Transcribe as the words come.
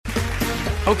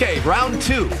Okay, round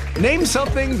two. Name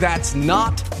something that's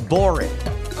not boring.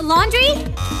 A laundry?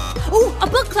 Ooh, a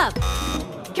book club.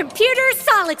 Computer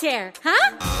solitaire,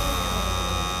 huh?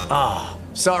 Ah,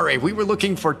 sorry, we were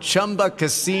looking for Chumba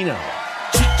Casino.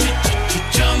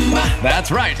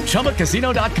 That's right,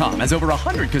 ChumbaCasino.com has over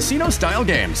 100 casino-style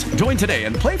games. Join today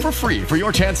and play for free for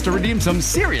your chance to redeem some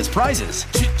serious prizes.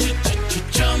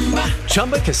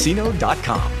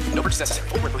 ChumbaCasino.com. No purchase necessary.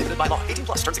 Void where prohibited by law. 18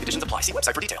 plus. Terms and conditions apply. See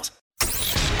website for details.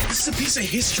 This is a piece of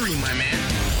history, my man.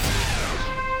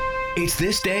 It's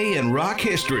This Day in Rock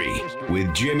History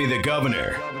with Jimmy the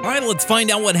Governor. All right, let's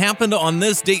find out what happened on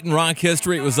this date in rock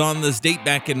history. It was on this date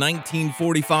back in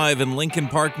 1945 in Lincoln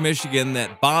Park, Michigan,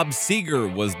 that Bob Seger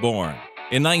was born.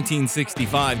 In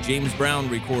 1965, James Brown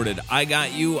recorded I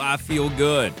Got You, I Feel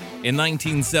Good. In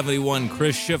 1971,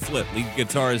 Chris Shiflett, lead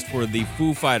guitarist for the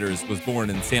Foo Fighters, was born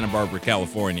in Santa Barbara,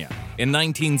 California. In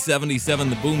 1977,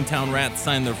 the Boomtown Rats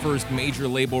signed their first major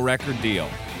label record deal.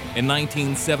 In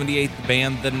 1978, the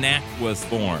band The Knack was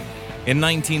formed. In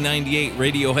 1998,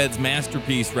 Radiohead's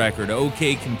masterpiece record,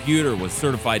 OK Computer, was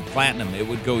certified platinum. It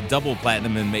would go double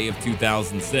platinum in May of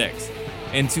 2006.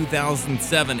 In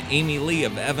 2007, Amy Lee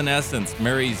of Evanescence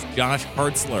marries Josh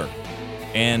Hartzler.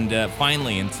 And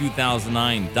finally, in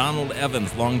 2009, Donald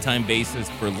Evans, longtime bassist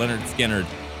for Lynyrd Skynyrd,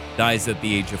 dies at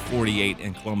the age of 48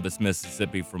 in Columbus,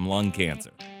 Mississippi from lung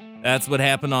cancer. That's what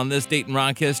happened on this date in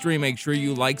rock history. Make sure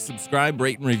you like, subscribe,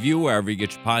 rate, and review wherever you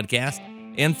get your podcast.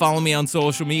 And follow me on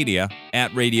social media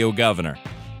at Radio Governor.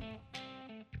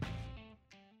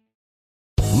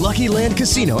 Lucky Land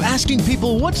Casino, asking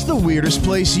people, what's the weirdest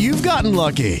place you've gotten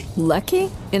lucky? Lucky?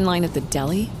 In line at the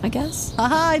deli, I guess?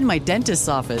 Aha, in my dentist's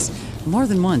office. More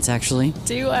than once, actually.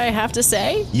 Do I have to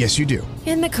say? Yes, you do.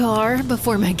 In the car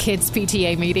before my kids'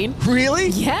 PTA meeting. Really?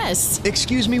 Yes.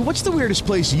 Excuse me, what's the weirdest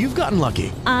place you've gotten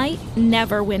lucky? I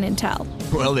never win and tell.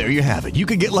 Well, there you have it. You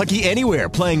can get lucky anywhere,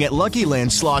 playing at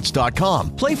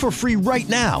LuckyLandSlots.com. Play for free right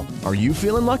now. Are you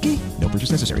feeling lucky? No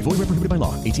purchase necessary. Void where prohibited by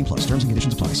law. 18 plus. Terms and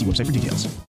conditions apply. See website for details.